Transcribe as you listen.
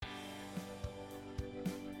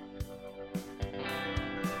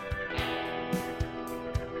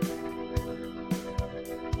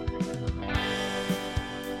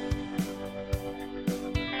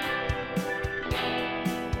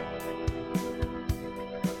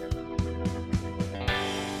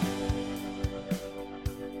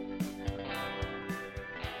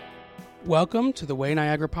Welcome to the Way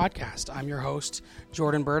Niagara podcast. I'm your host,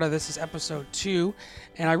 Jordan Berta. This is episode 2,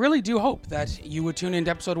 and I really do hope that you would tune into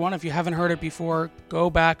episode 1. If you haven't heard it before, go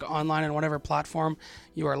back online on whatever platform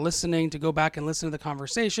you are listening to go back and listen to the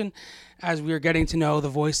conversation as we are getting to know the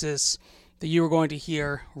voices that you are going to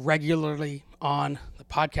hear regularly on the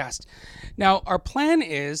podcast. Now, our plan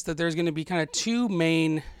is that there's going to be kind of 2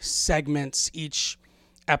 main segments each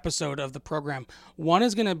episode of the program. One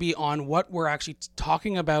is going to be on what we're actually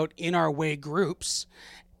talking about in our way groups,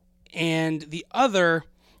 and the other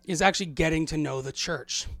is actually getting to know the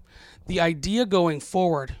church. The idea going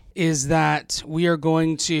forward is that we are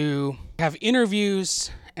going to have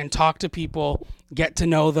interviews and talk to people, get to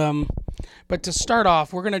know them. But to start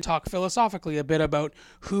off, we're going to talk philosophically a bit about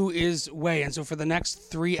who is Way. And so for the next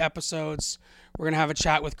 3 episodes, we're going to have a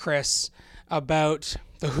chat with Chris about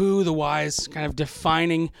the who, the whys, kind of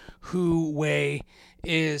defining who Way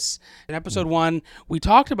is. In episode 1, we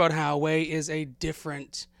talked about how Way is a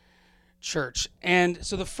different church. And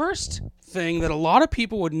so the first thing that a lot of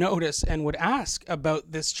people would notice and would ask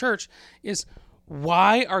about this church is,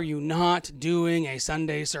 why are you not doing a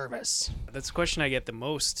Sunday service? That's the question I get the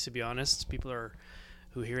most, to be honest. People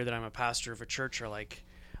who hear that I'm a pastor of a church are like,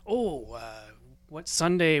 what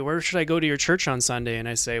Sunday, where should I go to your church on Sunday? And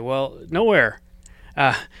I say, well, nowhere.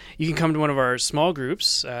 You can come to one of our small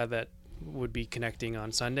groups that would be connecting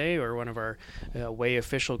on Sunday, or one of our Way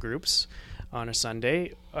official groups on a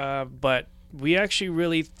Sunday. But we actually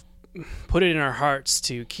really put it in our hearts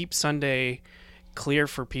to keep Sunday clear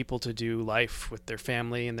for people to do life with their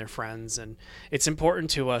family and their friends. And it's important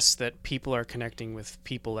to us that people are connecting with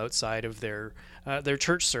people outside of their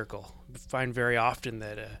church circle. We find very often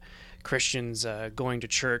that Christians going to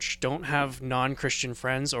church don't have non-Christian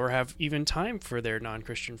friends, or have even time for their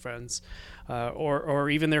non-Christian friends, or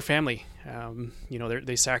even their family.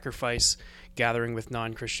 They sacrifice gathering with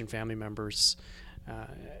non-Christian family members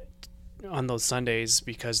on those Sundays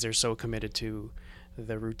because they're so committed to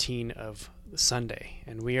the routine of Sunday.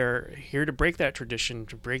 And we are here to break that tradition,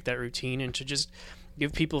 to break that routine, and to just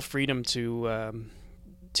give people freedom to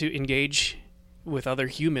engage with other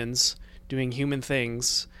humans doing human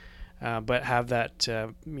things, but have that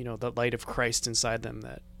the light of Christ inside them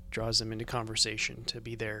that draws them into conversation, to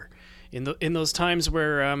be there in those times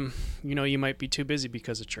where you might be too busy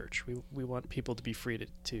because of church. We want people to be free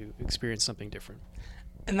to experience something different.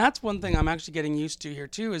 And that's one thing I'm actually getting used to here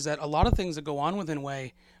too, is that a lot of things that go on within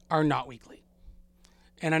Way are not weekly.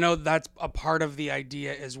 And I know that's a part of the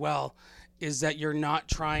idea as well, is that you're not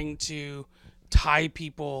trying to tie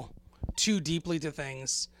people too deeply to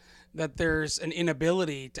things, that there's an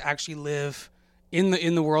inability to actually live in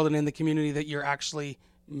the world and in the community that you're actually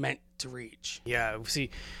meant to reach. Yeah,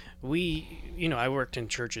 see, I worked in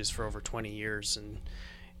churches for over 20 years, and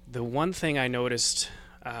the one thing I noticed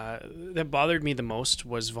that bothered me the most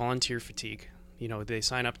was volunteer fatigue. They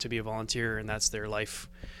sign up to be a volunteer, and that's their life.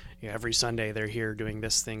 Every Sunday they're here doing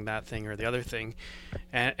this thing, that thing, or the other thing.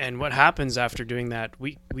 And what happens after doing that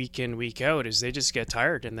week in, week out is they just get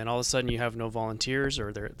tired, and then all of a sudden you have no volunteers,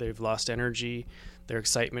 or they've lost energy. Their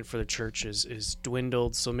excitement for the church is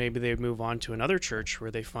dwindled, so maybe they move on to another church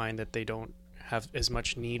where they find that they don't have as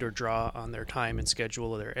much need or draw on their time and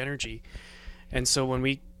schedule or their energy. And so when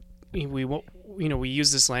we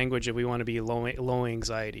use this language that we want to be low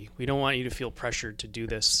anxiety. We don't want you to feel pressured to do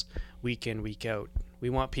this week in, week out. We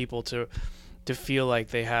want people to feel like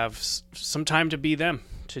they have some time to be them,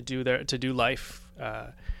 to do life.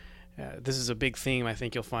 This is a big theme I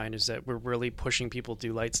think you'll find, is that we're really pushing people to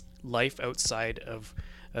do life outside of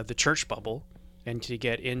the church bubble, and to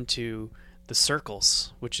get into the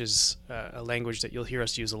circles, which is a language that you'll hear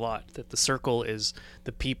us use a lot. That the circle is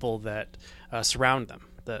the people that surround them.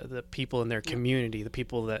 The people in their community, the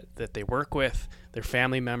people that they work with, their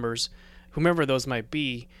family members, whomever those might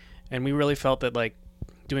be. And we really felt that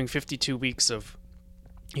doing 52 weeks of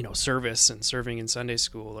service and serving in Sunday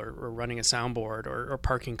school, or running a soundboard, or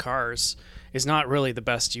parking cars, is not really the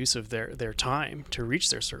best use of their time to reach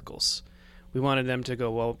their circles. We wanted them to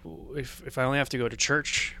go, well, if I only have to go to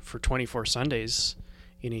church for 24 Sundays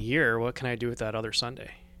in a year, what can I do with that other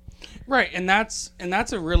Sunday? Right, and that's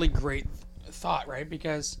a really great thought, right?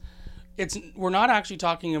 Because we're not actually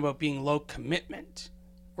talking about being low commitment.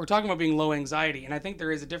 We're talking about being low anxiety. And I think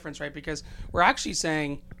there is a difference, right? Because we're actually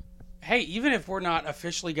saying, hey, even if we're not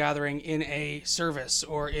officially gathering in a service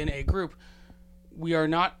or in a group, you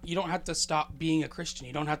don't have to stop being a Christian.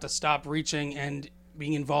 You don't have to stop reaching and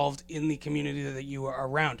being involved in the community that you are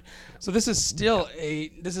around. So this is still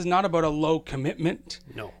this is not about a low commitment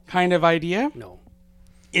kind of idea. No.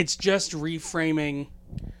 It's just reframing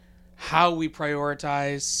how we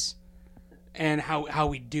prioritize and how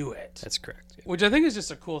we do it. That's correct. Yeah. Which I think is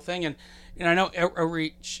just a cool thing. And I know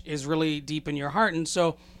outreach is really deep in your heart. And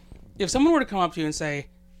so if someone were to come up to you and say,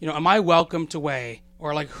 am I welcome to Way?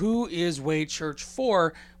 Or like, who is Way Church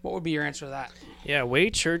for? What would be your answer to that? Yeah, Way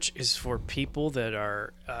Church is for people that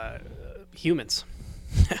are humans.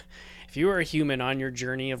 If you are a human on your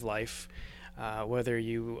journey of life, whether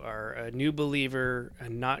you are a new believer, a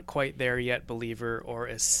not quite there yet believer, or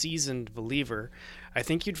a seasoned believer, I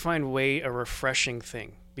think you'd find Way a refreshing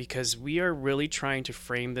thing, because we are really trying to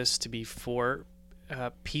frame this to be for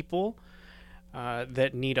people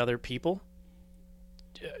that need other people,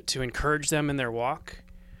 to encourage them in their walk,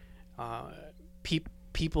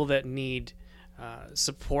 people that need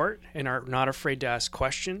support and are not afraid to ask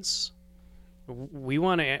questions. We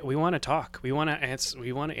want to talk. We want to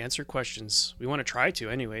answer questions. We want to try to,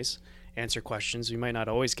 anyways, answer questions. We might not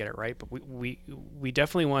always get it right, but we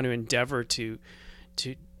definitely want to endeavor to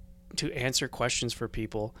answer questions for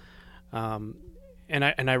people. And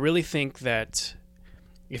I really think that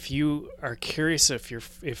if you are curious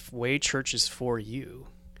if Way Church is for you,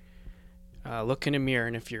 look in a mirror,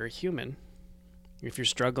 and if you're a human, if you're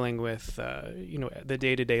struggling with the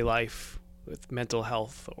day-to-day life, with mental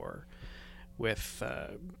health, or with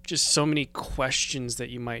just so many questions that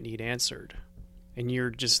you might need answered, and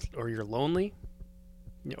you're lonely,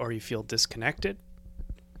 or you feel disconnected,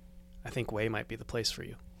 I think Way might be the place for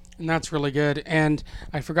you. And that's really good. And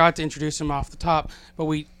I forgot to introduce him off the top, but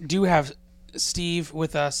we do have Steve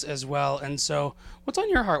with us as well. And so what's on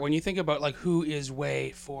your heart when you think about like who is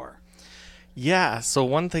Way for? Yeah, so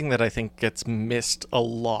one thing that I think gets missed a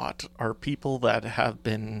lot are people that have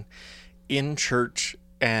been in church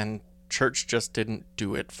and church just didn't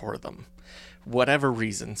do it for them. Whatever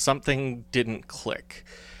reason, something didn't click.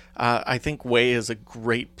 I think Way is a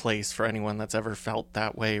great place for anyone that's ever felt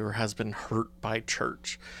that way or has been hurt by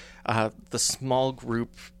church. The small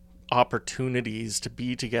group opportunities to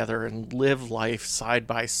be together and live life side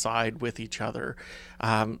by side with each other.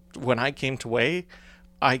 When I came to Way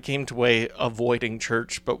avoiding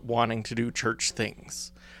church but wanting to do church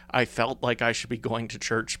things. I felt like I should be going to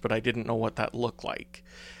church, but I didn't know what that looked like.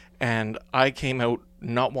 And I came out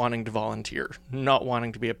not wanting to volunteer, not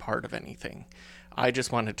wanting to be a part of anything. I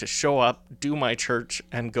just wanted to show up, do my church,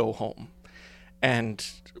 and go home. And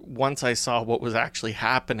once I saw what was actually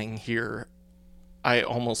happening here, I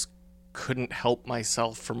almost couldn't help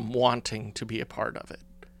myself from wanting to be a part of it.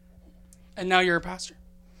 And now you're a pastor.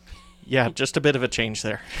 Yeah, just a bit of a change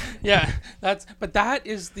there. Yeah, but that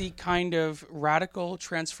is the kind of radical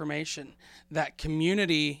transformation that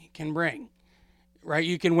community can bring, right?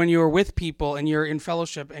 You can, when you're with people and you're in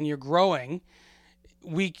fellowship and you're growing,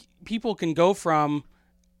 people can go from,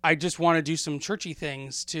 I just want to do some churchy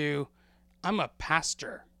things, to I'm a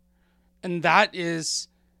pastor. And that is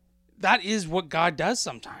what God does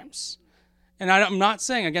sometimes. And I'm not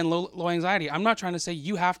saying, again, low anxiety, I'm not trying to say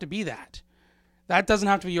you have to be that. That doesn't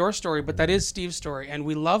have to be your story, but that is Steve's story. And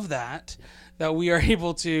we love that we are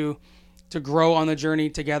able to grow on the journey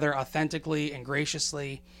together authentically and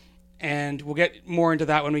graciously. And we'll get more into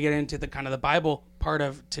that when we get into the kind of the Bible part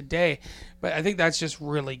of today. But I think that's just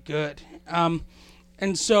really good.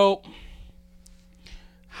 And so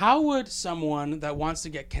how would someone that wants to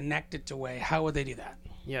get connected to Way, how would they do that?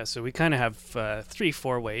 Yeah, so we kind of have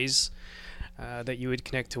 3-4 ways that you would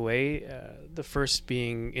connect to Way. The first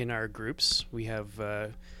being in our groups. We have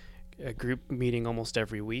a group meeting almost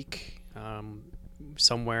every week,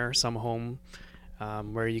 somewhere, some home,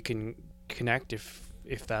 where you can connect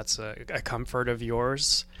if that's a comfort of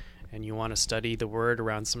yours and you want to study the Word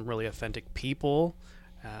around some really authentic people,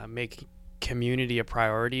 make community a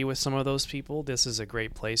priority with some of those people. This is a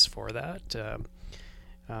great place for that.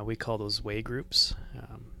 We call those Way groups,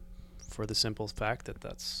 for the simple fact that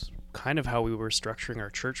that's kind of how we were structuring our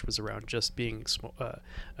church, was around just being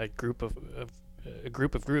a group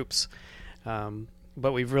of groups.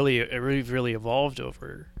 But we've really evolved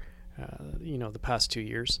over the past 2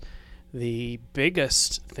 years. The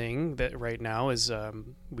biggest thing that right now is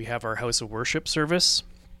we have our House of Worship service,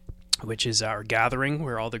 which is our gathering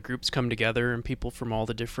where all the groups come together and people from all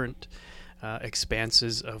the different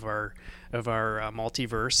expanses of our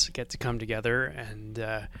multiverse get to come together,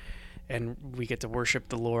 and we get to worship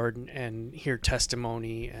the Lord and hear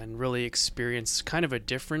testimony and really experience kind of a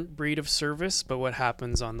different breed of service. But what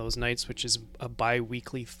happens on those nights, which is a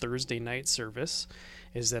bi-weekly Thursday night service,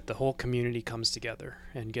 is that the whole community comes together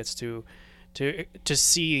and gets to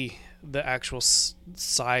see the actual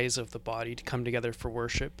size of the body, to come together for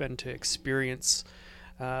worship and to experience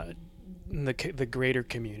the greater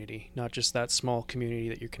community, not just that small community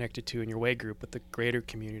that you're connected to in your Way group, but the greater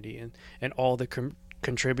community and all the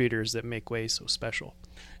contributors that make Way so special.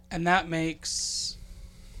 And that makes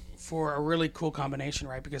for a really cool combination,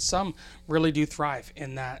 right? Because some really do thrive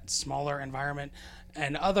in that smaller environment,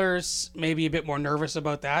 and others may be a bit more nervous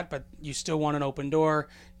about that, but you still want an open door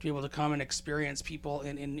to be able to come and experience people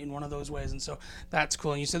in one of those ways. And so that's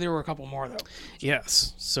cool. And you said there were a couple more, though.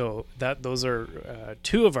 Yes. So those are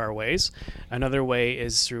two of our ways. Another way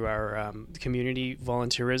is through our community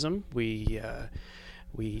volunteerism. We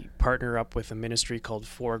partner up with a ministry called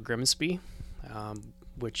For Grimsby,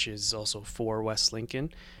 which is also for West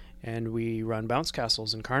Lincoln. And we run bounce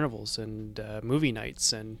castles and carnivals and movie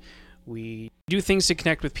nights, and we do things to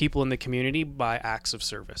connect with people in the community by acts of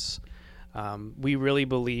service. We really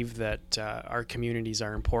believe that our communities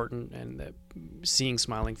are important, and that seeing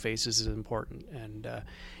smiling faces is important. And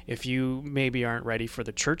if you maybe aren't ready for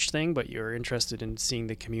the church thing, but you're interested in seeing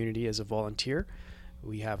the community as a volunteer,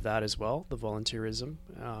 we have that as well, the volunteerism,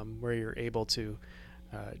 where you're able to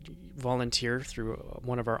volunteer through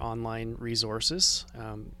one of our online resources,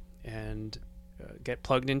 and get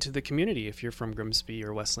plugged into the community if you're from Grimsby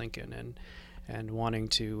or West Lincoln and wanting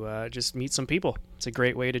to just meet some people. It's a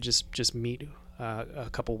great way to just meet a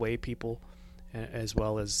couple Way people, as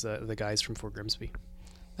well as the guys from Fort Grimsby.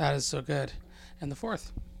 That is so good. And the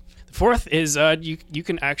fourth? The fourth is you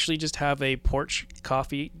can actually just have a porch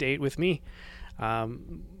coffee date with me.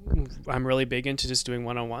 I'm really big into just doing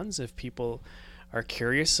one-on-ones. If people are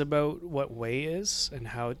curious about what Way is and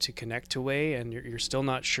how to connect to Way, and you're still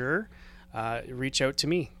not sure, reach out to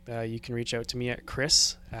me. You can reach out to me at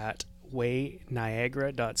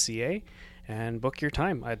chris@wayniagara.ca and book your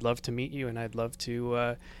time. I'd love to meet you, and I'd love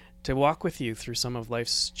to walk with you through some of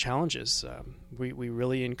life's challenges. We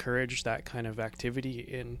really encourage that kind of activity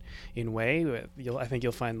in Way. I think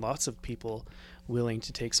you'll find lots of people willing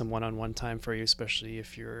to take some one-on-one time for you, especially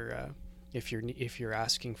if you're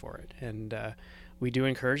asking for it. And we do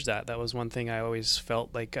encourage that. That was one thing I always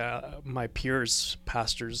felt like my peers,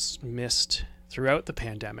 pastors, missed throughout the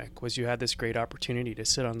pandemic, was you had this great opportunity to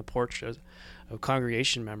sit on the porch of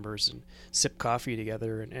congregation members and sip coffee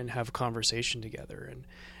together and have a conversation together.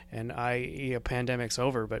 And pandemic's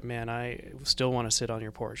over, but man, I still want to sit on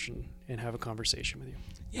your porch and have a conversation with you.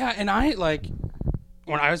 Yeah, and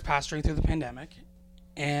when I was pastoring through the pandemic,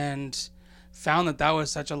 and found that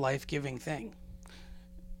was such a life-giving thing.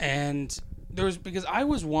 And because I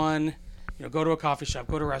was one, go to a coffee shop,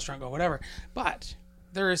 go to a restaurant, go whatever, but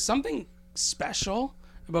there is something special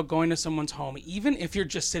about going to someone's home, even if you're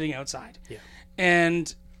just sitting outside. Yeah.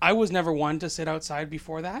 And I was never one to sit outside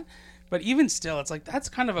before that, but even still, it's like, that's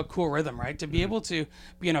kind of a cool rhythm, right? To be able to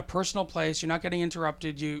be in a personal place, you're not getting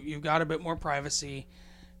interrupted, you've got a bit more privacy.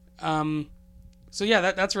 So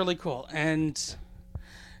yeah, that's really cool. And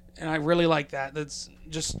I really like that. That's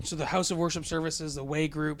just so the House of Worship services, the Way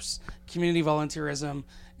groups, community volunteerism,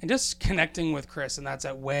 and just connecting with Chris. And that's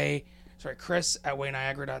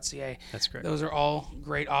Chris@wayniagara.ca. That's great. Those are all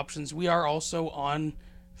great options. We are also on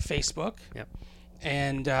Facebook. Yep.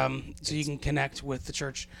 And so you can connect with the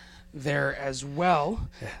church there as well.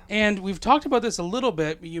 Yeah. And we've talked about this a little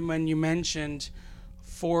bit when you mentioned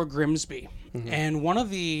For Grimsby. Mm-hmm. And one of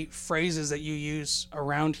the phrases that you use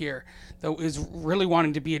around here that is really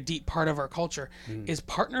wanting to be a deep part of our culture is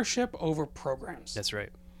partnership over programs. That's right.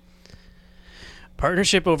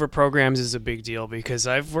 Partnership over programs is a big deal, because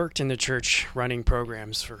I've worked in the church running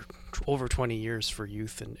programs for over 20 years for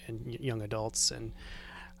youth and young adults. And,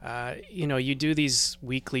 you do these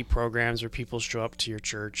weekly programs where people show up to your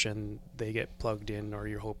church and they get plugged in, or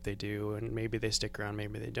you hope they do, and maybe they stick around,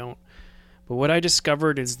 maybe they don't. But what I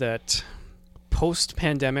discovered is that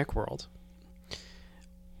post-pandemic world,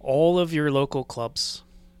 all of your local clubs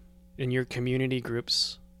and your community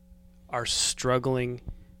groups are struggling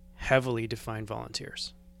heavily to find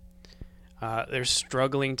volunteers. They're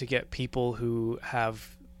struggling to get people who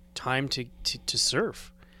have time to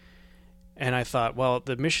serve. And I thought, well,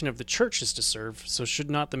 the mission of the church is to serve, so should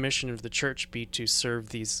not the mission of the church be to serve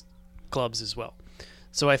these clubs as well?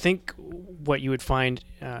 So I think what you would find,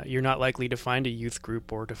 you're not likely to find a youth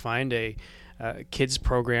group or to find a kids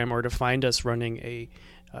program or to find us running a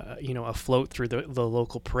float through the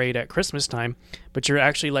local parade at Christmas time, but you're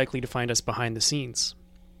actually likely to find us behind the scenes,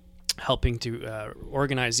 helping to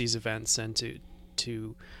organize these events and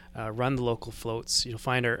to run the local floats.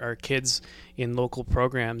 Find our kids in local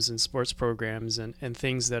programs and sports programs and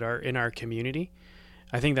things that are in our community.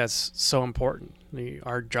 I think that's so important.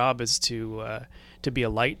 Our job is to be a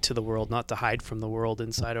light to the world, not to hide from the world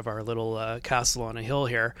inside of our little castle on a hill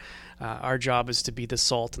here. Our job is to be the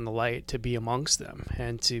salt and the light, to be amongst them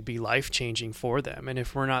and to be life-changing for them. And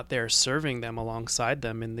if we're not there serving them alongside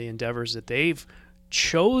them in the endeavors that they've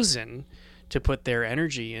chosen to put their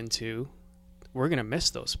energy into, we're going to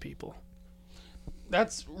miss those people.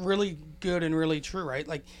 That's really good and really true, right?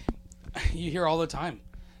 Like, you hear all the time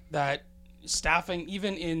that staffing,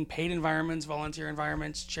 even in paid environments, volunteer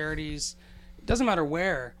environments, charities, it doesn't matter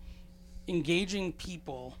where, engaging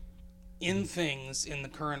people in things in the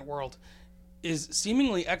current world is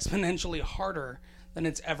seemingly exponentially harder than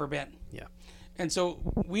it's ever been. Yeah. And so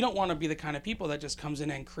we don't want to be the kind of people that just comes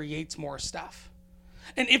in and creates more stuff.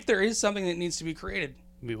 And if there is something that needs to be created,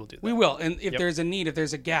 We will do that. we will. And if there's a need, if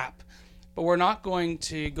there's a gap, but we're not going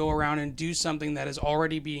to go around and do something that is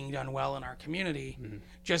already being done well in our community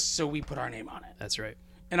just so we put our name on it. That's right.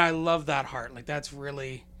 And I love that heart. Like, that's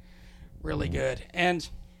really, really good. And,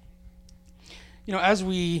 you know, as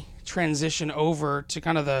we transition over to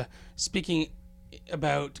kind of the speaking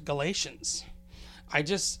about Galatians, I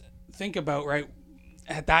just think about, right,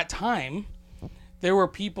 at that time, there were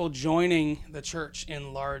people joining the church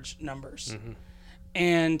in large numbers.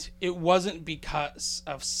 And it wasn't because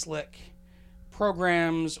of slick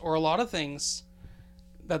programs or a lot of things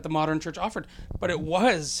that the modern church offered, but it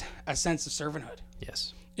was a sense of servanthood.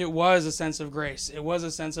 Yes. It was a sense of grace. It was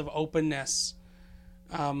a sense of openness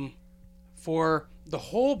for the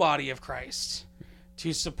whole body of Christ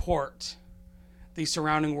to support the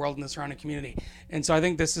surrounding world and the surrounding community. And so I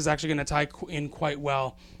think this is actually going to tie in quite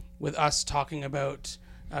well with us talking about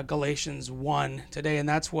Galatians 1 today. And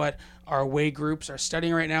that's what our way groups are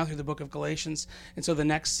studying right now through the book of Galatians. And so the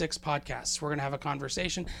next 6 podcasts, we're going to have a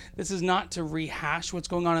conversation. This is not to rehash what's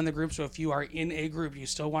going on in the group. So if you are in a group, you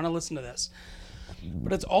still want to listen to this.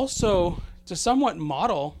 But it's also to somewhat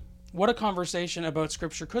model what a conversation about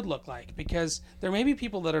Scripture could look like. Because there may be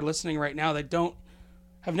people that are listening right now that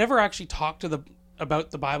have never actually talked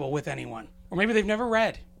about the Bible with anyone. Or maybe they've never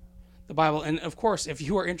read the Bible. And of course, if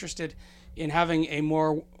you are interested in having a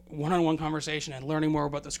more one-on-one conversation and learning more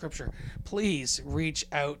about the Scripture, please reach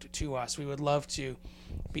out to us. We would love to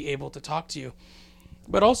be able to talk to you.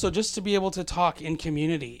 But also just to be able to talk in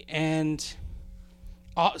community. And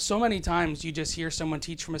so many times you just hear someone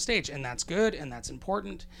teach from a stage, and that's good and that's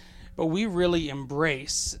important. But we really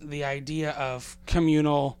embrace the idea of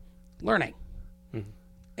communal learning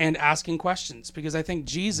and asking questions, because I think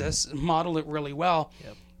Jesus modeled it really well.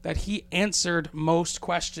 That he answered most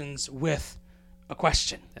questions with a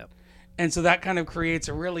question. And so that kind of creates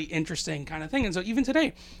a really interesting kind of thing. And so even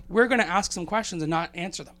today, we're going to ask some questions and not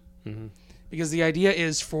answer them. Because the idea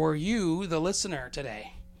is for you, the listener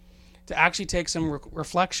today, to actually take some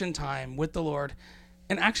reflection time with the Lord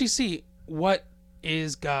and actually see what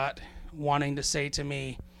is God wanting to say to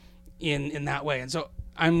me in that way. And so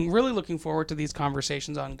I'm really looking forward to these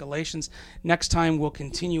conversations on Galatians. Next time, we'll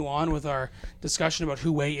continue on with our discussion about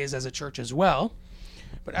who Way is as a church as well.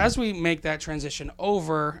 But as we make that transition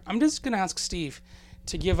over, I'm just going to ask Steve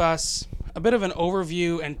to give us a bit of an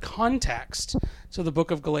overview and context to the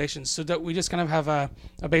book of Galatians so that we just kind of have a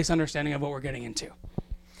base understanding of what we're getting into.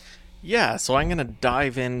 Yeah, so I'm going to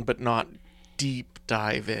dive in, but not deep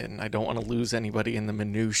dive in. I don't want to lose anybody in the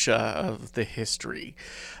minutia of the history.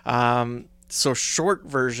 So short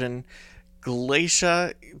version,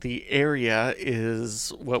 Galatia, the area,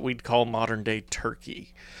 is what we'd call modern day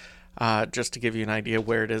Turkey, just to give you an idea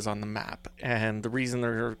where it is on the map. And the reason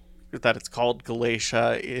that it's called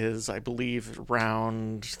Galatia is, I believe,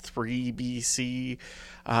 around 3 BC,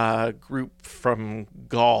 a group from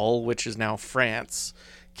Gaul, which is now France,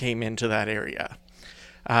 came into that area.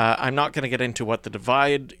 I'm not going to get into what the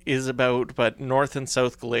divide is about, but North and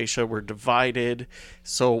South Galatia were divided,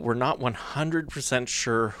 so we're not 100%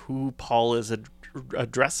 sure who Paul is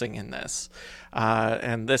addressing in this.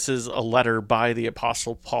 And this is a letter by the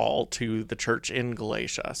Apostle Paul to the church in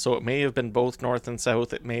Galatia. So it may have been both North and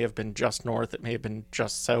South, it may have been just North, it may have been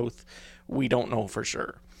just South. We don't know for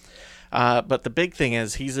sure. But the big thing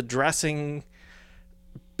is he's addressing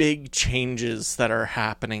big changes that are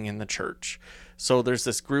happening in the church. So there's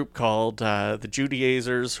this group called the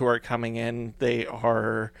Judaizers who are coming in. They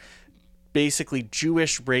are basically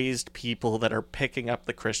Jewish-raised people that are picking up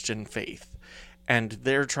the Christian faith. And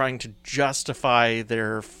they're trying to justify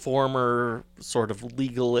their former sort of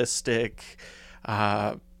legalistic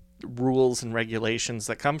rules and regulations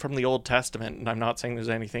that come from the Old Testament. And I'm not saying there's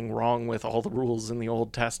anything wrong with all the rules in the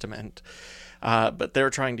Old Testament. But they're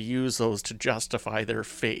trying to use those to justify their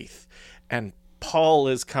faith. And Paul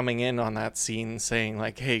is coming in on that scene saying,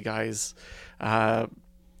 like, hey, guys,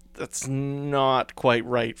 that's not quite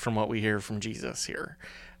right from what we hear from Jesus here.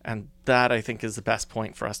 And that, I think, is the best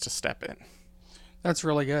point for us to step in. That's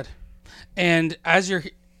really good. And as you're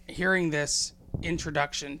hearing this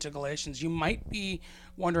introduction to Galatians, you might be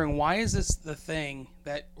wondering, why is this the thing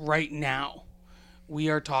that right now we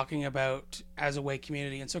are talking about as a way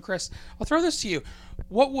community. And so, Chris, I'll throw this to you.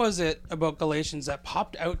 What was it about Galatians that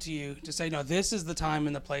popped out to you to say, no, this is the time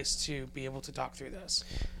and the place to be able to talk through this?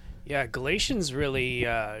 Yeah, Galatians really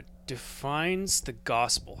defines the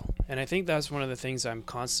gospel. And I think that's one of the things I'm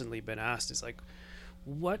constantly been asked is like,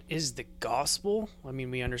 what is the gospel? I mean,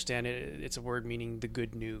 we understand it. It's a word meaning the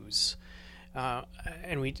good news.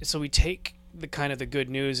 And we take the kind of the good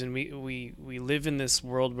news, and we live in this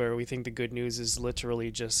world where we think the good news is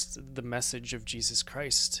literally just the message of Jesus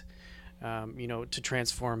Christ, to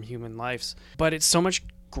transform human lives. But it's so much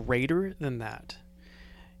greater than that.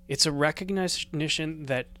 It's a recognition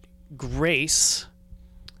that grace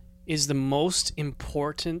is the most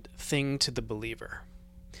important thing to the believer.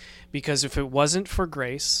 Because if it wasn't for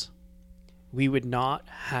grace, we would not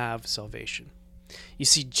have salvation. You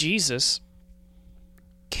see, Jesus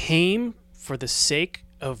came for the sake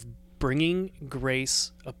of bringing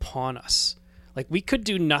grace upon us. Like, we could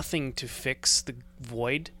do nothing to fix the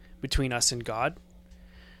void between us and God.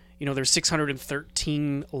 There's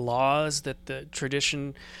 613 laws that the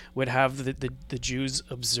tradition would have the Jews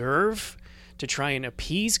observe to try and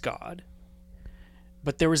appease God.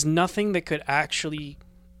 But there was nothing that could actually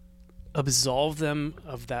absolve them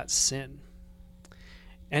of that sin.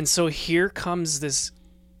 And so here comes this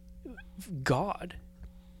God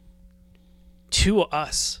to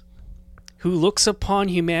us, who looks upon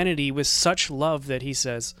humanity with such love that he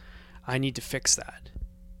says, I need to fix that.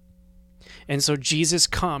 And so Jesus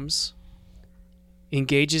comes,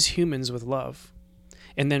 engages humans with love,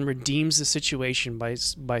 and then redeems the situation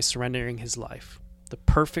by surrendering his life, the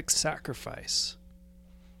perfect sacrifice.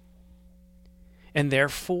 And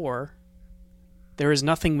therefore, there is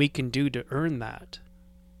nothing we can do to earn that,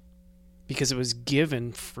 because it was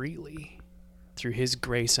given freely through his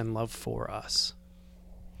grace and love for us.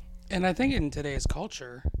 And I think in today's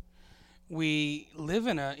culture, we live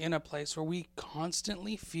in a place where we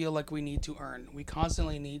constantly feel like we need to earn. We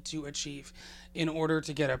constantly need to achieve in order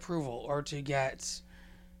to get approval or to get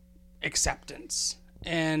acceptance.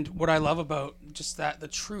 And what I love about just that, the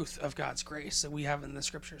truth of God's grace that we have in the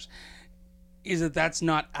scriptures, is that that's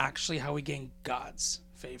not actually how we gain God's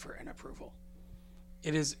favor and approval.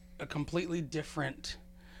 It is a completely different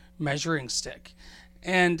measuring stick.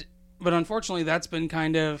 But unfortunately, that's been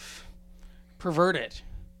kind of perverted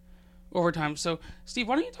over time. So, Steve,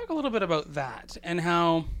 why don't you talk a little bit about that and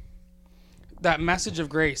how that message of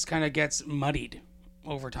grace kind of gets muddied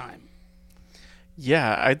over time?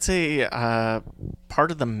 Yeah, I'd say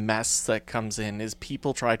part of the mess that comes in is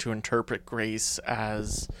people try to interpret grace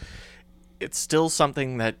as it's still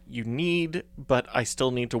something that you need, but I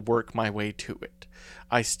still need to work my way to it.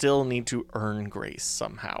 I still need to earn grace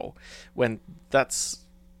somehow, when that's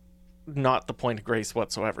not the point of grace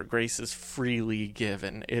whatsoever. Grace is freely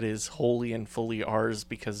given. It is wholly and fully ours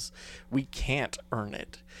because we can't earn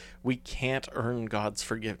it. We can't earn God's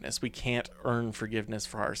forgiveness. We can't earn forgiveness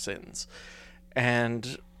for our sins.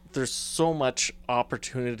 And there's so much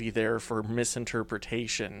opportunity there for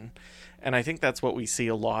misinterpretation. And I think that's what we see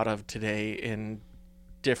a lot of today in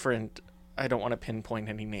different, I don't want to pinpoint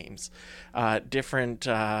any names, different,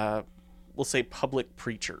 we'll say public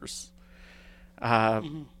preachers.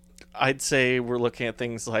 I'd say we're looking at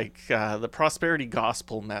things like the prosperity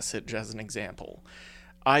gospel message as an example.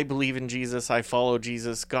 I believe in Jesus, I follow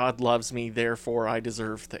Jesus, God loves me, therefore I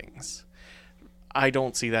deserve things. I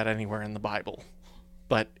don't see that anywhere in the Bible.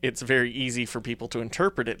 But it's very easy for people to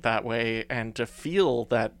interpret it that way and to feel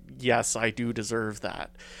that, yes, I do deserve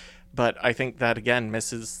that. But I think that, again,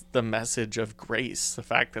 misses the message of grace, the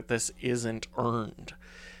fact that this isn't earned.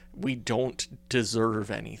 We don't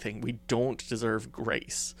deserve anything. We don't deserve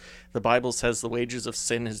grace. The Bible says the wages of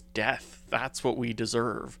sin is death. That's what we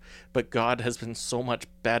deserve. But God has been so much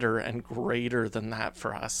better and greater than that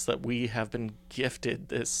for us, that we have been gifted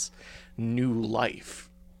this new life.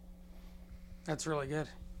 That's really good.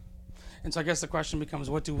 And so I guess the question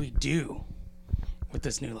becomes, what do we do with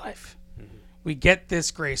this new life? Mm-hmm. We get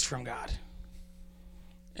this grace from God.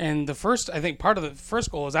 And I think part of the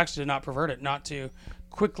first goal is actually to not pervert it, not to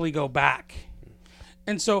quickly go back.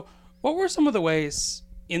 And so what were some of the ways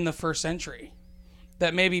in the first century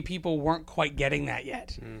that maybe people weren't quite getting that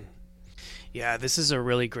yet? Yeah, this is a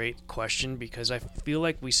really great question, because I feel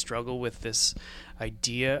like we struggle with this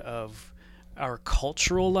idea of our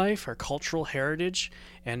cultural life, our cultural heritage,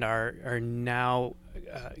 and our now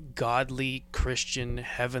godly Christian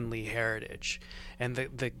heavenly heritage. And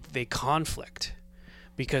they conflict,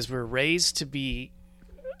 because we're raised to be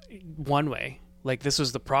one way. Like, this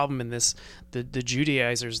was the problem in this, the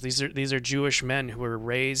Judaizers, these are Jewish men who were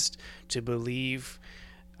raised to believe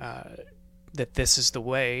that this is the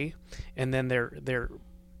way, and then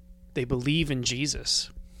they believe in Jesus.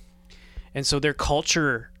 And so their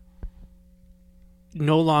culture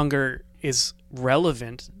no longer is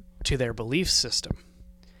relevant to their belief system.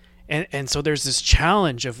 And so there's this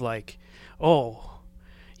challenge of like, oh,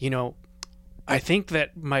 I think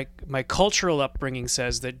that my cultural upbringing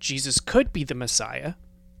says that Jesus could be the Messiah,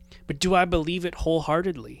 but do I believe it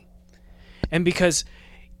wholeheartedly? And because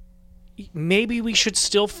maybe we should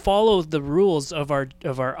still follow the rules of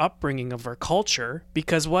our upbringing, of our culture,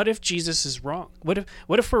 because what if Jesus is wrong? What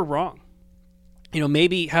if we're wrong?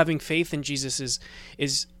 Maybe having faith in Jesus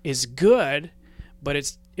is good, but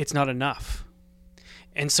it's not enough.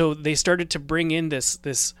 And so they started to bring in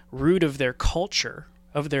this root of their culture,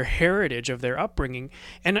 of their heritage, of their upbringing,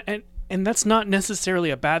 and that's not necessarily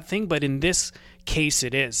a bad thing, but in this case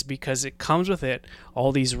it is, because it comes with it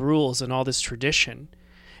all these rules and all this tradition.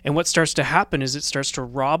 And what starts to happen is it starts to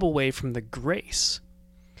rob away from the grace.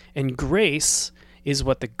 And grace is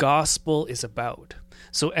what the gospel is about.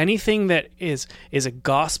 So anything that is a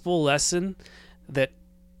gospel lesson that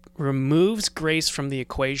removes grace from the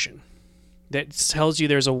equation, that tells you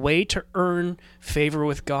there's a way to earn favor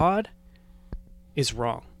with God, is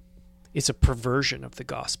wrong. It's a perversion of the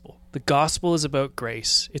gospel. The gospel is about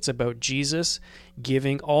grace. It's about Jesus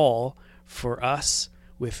giving all for us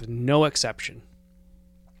with no exception.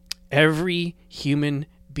 Every human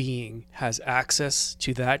being has access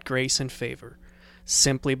to that grace and favor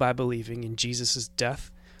simply by believing in Jesus'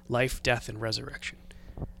 death, life, death, and resurrection.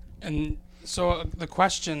 And so the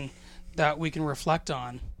question that we can reflect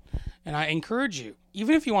on, and I encourage you,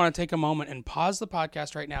 even if you want to take a moment and pause the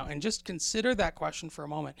podcast right now and just consider that question for a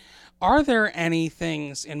moment. Are there any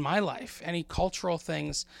things in my life, any cultural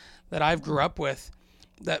things that I've grew up with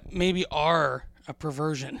that maybe are a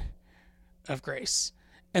perversion of grace?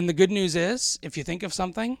 And the good news is, if you think of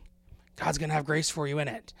something, God's going to have grace for you in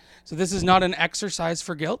it. So this is not an exercise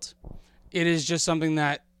for guilt. It is just something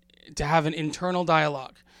that to have an internal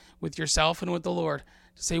dialogue with yourself and with the Lord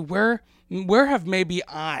to say, where have maybe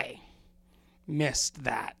I missed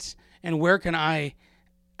that? And where can I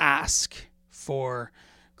ask for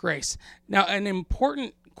grace? Now, an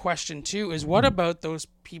important question too is, what about those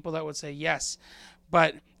people that would say yes,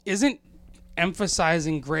 but isn't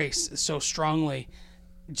emphasizing grace so strongly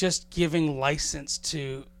just giving license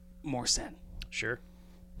to more sin? Sure.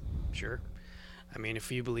 I mean,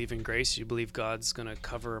 if you believe in grace, you believe God's going to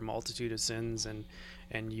cover a multitude of sins,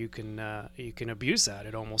 and you can abuse that.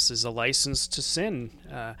 It almost is a license to sin,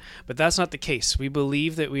 but that's not the case. We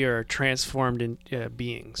believe that we are transformed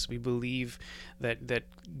beings. We believe that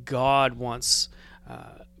God wants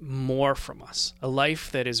more from us, a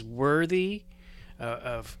life that is worthy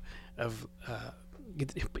of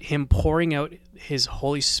Him pouring out His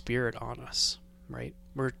Holy Spirit on us. Right?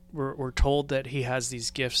 We're told that He has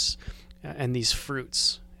these gifts and these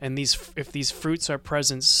fruits, and if these fruits are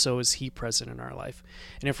present, so is He present in our life.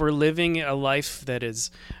 And if we're living a life that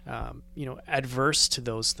is, adverse to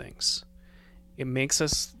those things, it makes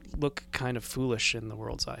us look kind of foolish in the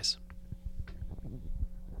world's eyes.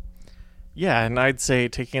 Yeah, and I'd say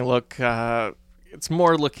taking a look, it's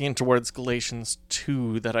more looking towards Galatians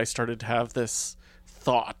 2 that I started to have this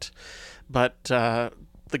thought, but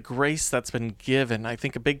the grace that's been given, I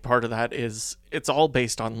think a big part of that is it's all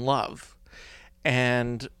based on love.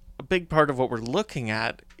 And a big part of what we're looking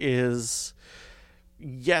at is,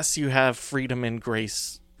 yes, you have freedom in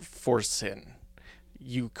grace for sin.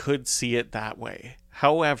 You could see it that way.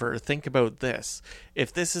 However, think about this.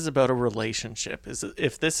 If this is about a relationship,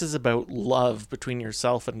 if this is about love between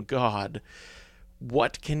yourself and God,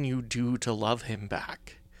 what can you do to love Him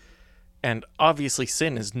back? And obviously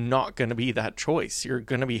sin is not going to be that choice. You're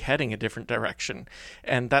going to be heading a different direction.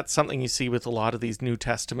 And that's something you see with a lot of these New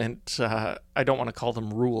Testament, I don't want to call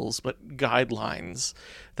them rules, but guidelines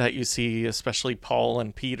that you see, especially Paul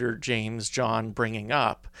and Peter, James, John bringing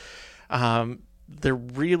up. They're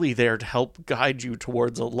really there to help guide you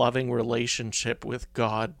towards a loving relationship with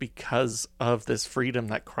God because of this freedom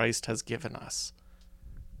that Christ has given us.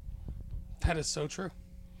 That is so true.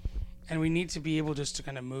 And we need to be able just to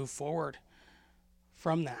kind of move forward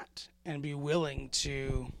from that and be willing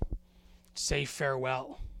to say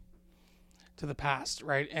farewell to the past,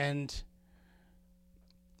 right? And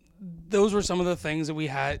those were some of the things that we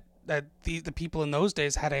had, that the people in those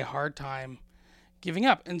days had a hard time giving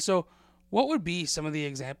up. And so what would be some of the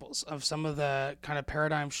examples of some of the kind of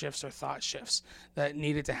paradigm shifts or thought shifts that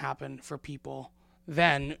needed to happen for people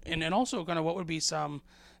then? And also kind of what would be some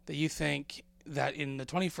that you think that in the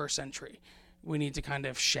 21st century we need to kind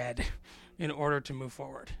of shed in order to move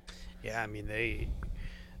forward? Yeah, I mean,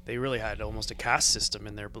 they really had almost a caste system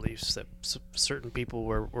in their beliefs, that certain people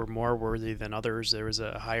were more worthy than others. There was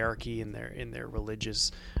a hierarchy in their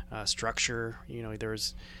religious structure. There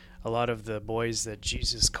was a lot of the boys that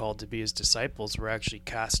Jesus called to be his disciples were actually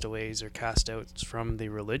castaways or cast outs from the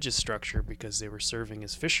religious structure because they were serving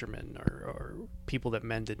as fishermen or people that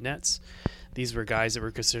mended nets. These were guys that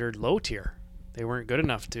were considered low tier. They weren't good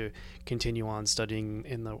enough to continue on studying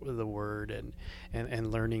in the Word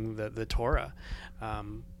and learning the Torah.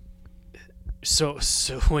 So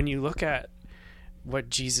when you look at what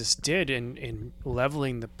Jesus did in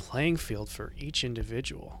leveling the playing field for each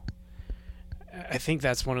individual, I think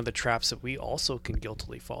that's one of the traps that we also can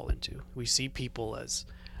guiltily fall into. We see people as,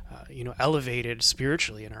 elevated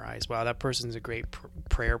spiritually in our eyes. Wow, that person's a great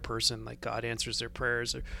prayer person. Like God answers their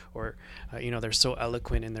prayers, or they're so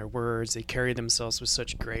eloquent in their words. They carry themselves with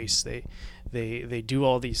such grace. They do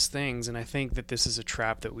all these things, and I think that this is a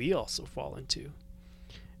trap that we also fall into,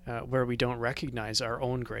 where we don't recognize our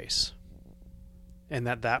own grace, and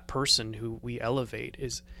that person who we elevate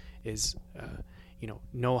is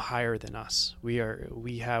no higher than us. We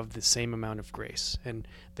have the same amount of grace, and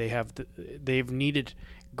they've needed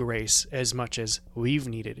grace as much as we've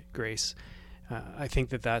needed grace. I think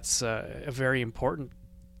that's a very important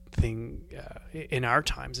thing in our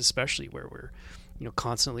times, especially where we're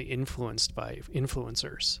constantly influenced by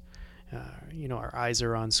influencers. Our eyes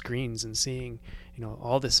are on screens and seeing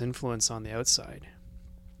all this influence on the outside.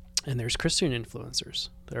 And there's Christian influencers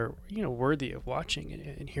that are worthy of watching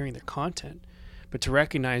and hearing their content. But to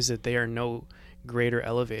recognize that they are no greater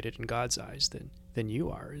elevated in God's eyes than you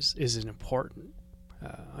are is an important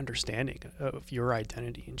understanding of your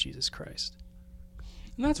identity in Jesus Christ.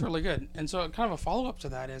 And that's really good. And so kind of a follow-up to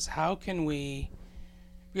that is, how can we,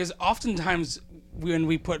 because oftentimes when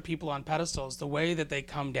we put people on pedestals, the way that they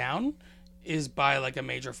come down is by like a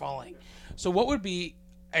major falling. So what would be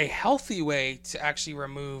a healthy way to actually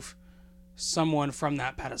remove someone from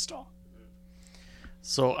that pedestal?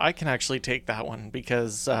 So I can actually take that one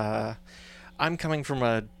because I'm coming from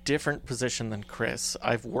a different position than Chris.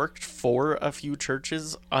 I've worked for a few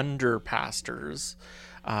churches under pastors.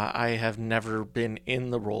 I have never been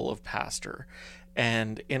in the role of pastor.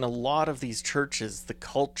 And in a lot of these churches, the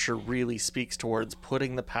culture really speaks towards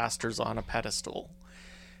putting the pastors on a pedestal.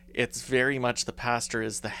 It's very much the pastor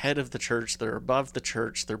is the head of the church. They're above the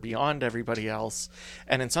church. They're beyond everybody else.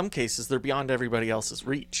 And in some cases, they're beyond everybody else's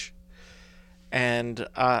reach. And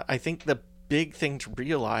I think the big thing to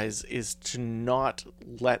realize is to not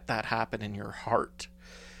let that happen in your heart.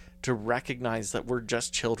 To recognize that we're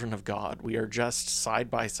just children of God. We are just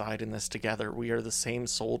side by side in this together. We are the same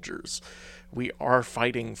soldiers. We are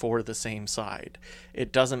fighting for the same side.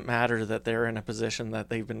 It doesn't matter that they're in a position that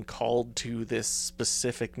they've been called to this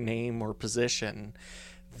specific name or position.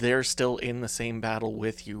 They're still in the same battle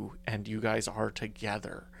with you, and you guys are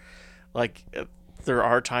together. Like, there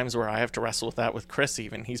are times where I have to wrestle with that with Chris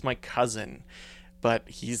even. He's my cousin, but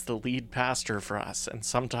he's the lead pastor for us. And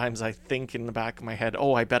sometimes I think in the back of my head,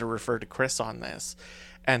 oh, I better refer to Chris on this.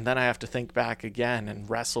 And then I have to think back again and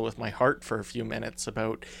wrestle with my heart for a few minutes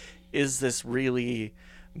about, is this really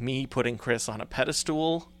me putting Chris on a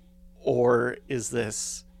pedestal, or is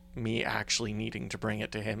this me actually needing to bring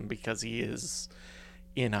it to him because he is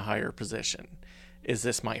in a higher position? Is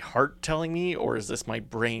this my heart telling me, or is this my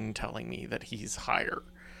brain telling me that he's higher?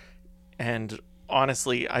 And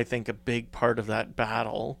honestly, I think a big part of that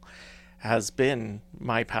battle has been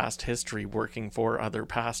my past history working for other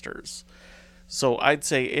pastors. So I'd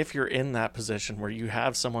say if you're in that position where you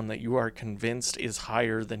have someone that you are convinced is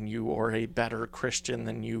higher than you, or a better Christian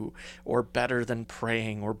than you, or better than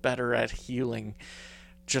praying, or better at healing,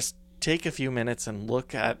 just take a few minutes and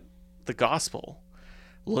look at the gospel.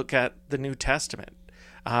 Look at the New Testament.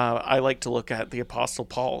 I like to look at the Apostle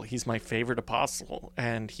Paul. He's my favorite apostle,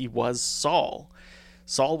 and he was Saul.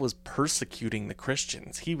 Saul was persecuting the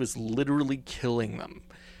Christians. He was literally killing them.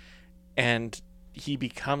 And he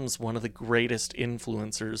becomes one of the greatest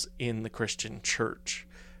influencers in the Christian church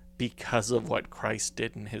because of what Christ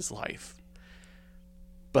did in his life.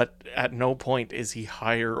 But at no point is he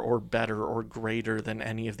higher or better or greater than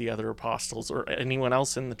any of the other apostles or anyone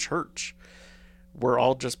else in the church. We're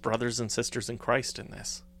all just brothers and sisters in Christ in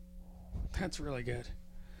this. That's really good.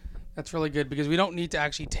 That's really good, because we don't need to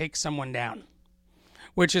actually take someone down,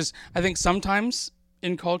 which is, I think, sometimes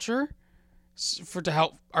in culture, to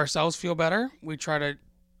help ourselves feel better, we try to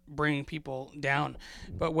bring people down.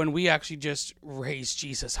 But when we actually just raise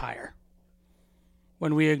Jesus higher,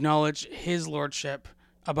 when we acknowledge his lordship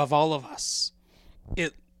above all of us,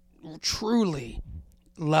 it truly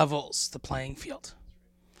levels the playing field.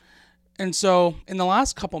 And so in the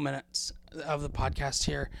last couple minutes, of the podcast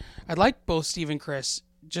here, I'd like both Steve and Chris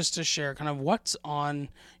just to share kind of what's on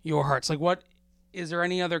your hearts. Like, what is there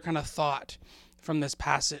any other kind of thought from this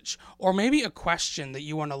passage, or maybe a question that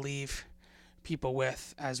you want to leave people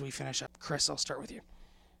with as we finish up? Chris, I'll start with you.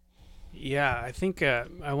 Yeah, I think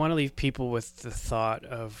I want to leave people with the thought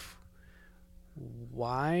of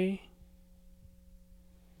why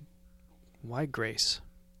grace?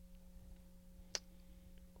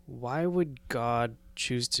 Why would God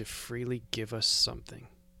choose to freely give us something?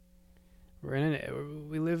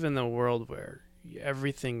 We live in a world where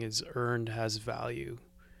everything is earned, has value.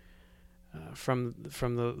 From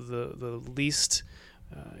the least,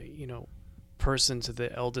 person to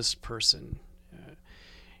the eldest person,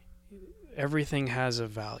 everything has a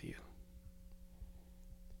value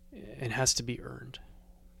and has to be earned.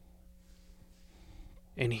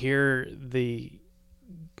 And here, the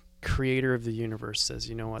creator of the universe says,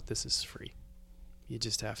 you know what, this is free. You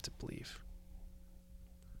just have to believe.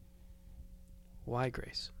 Why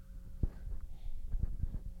grace?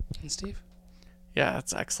 And Steve? Yeah,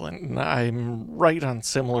 that's excellent. And I'm right on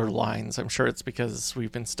similar lines. I'm sure it's because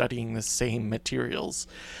we've been studying the same materials.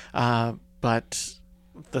 But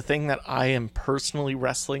the thing that I am personally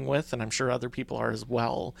wrestling with, and I'm sure other people are as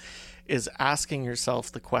well, is asking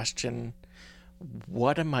yourself the question,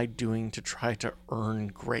 what am I doing to try to earn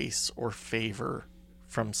grace or favor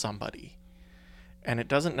from somebody? And it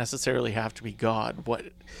doesn't necessarily have to be God.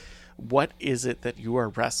 What is it that you are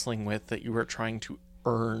wrestling with, that you are trying to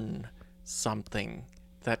earn something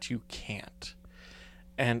that you can't?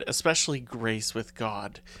 And especially grace with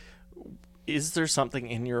God. Is there something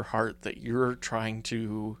in your heart that you're trying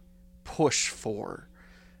to push for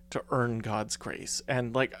to earn God's grace?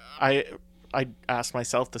 And like I asked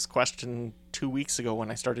myself this question 2 weeks ago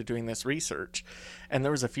when I started doing this research, and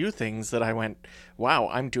there was a few things that I went, wow,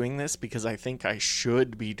 I'm doing this because I think I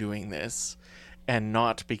should be doing this and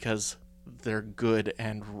not because they're good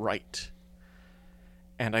and right.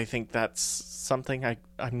 And I think that's something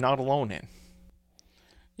I'm not alone in.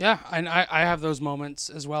 Yeah, and I have those moments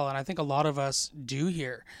as well, and I think a lot of us do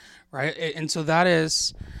here, right? And so that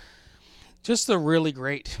is just the really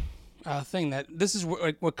great thing, that this is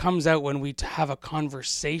what comes out when we have a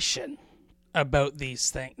conversation about these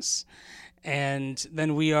things. And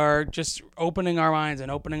then we are just opening our minds and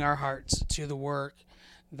opening our hearts to the work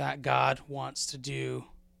that God wants to do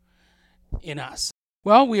in us.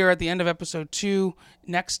 Well, we are at the end of episode 2.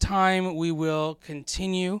 Next time, we will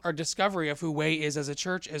continue our discovery of who Way is as a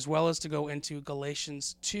church, as well as to go into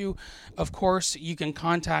Galatians 2. Of course, you can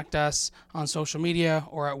contact us on social media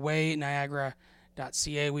or at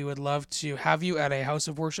wayniagara.ca. We would love to have you at a house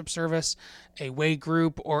of worship service, a Way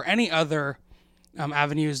group, or any other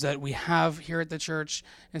avenues that we have here at the church.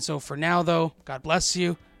 And so for now, though, God bless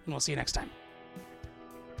you, and we'll see you next time.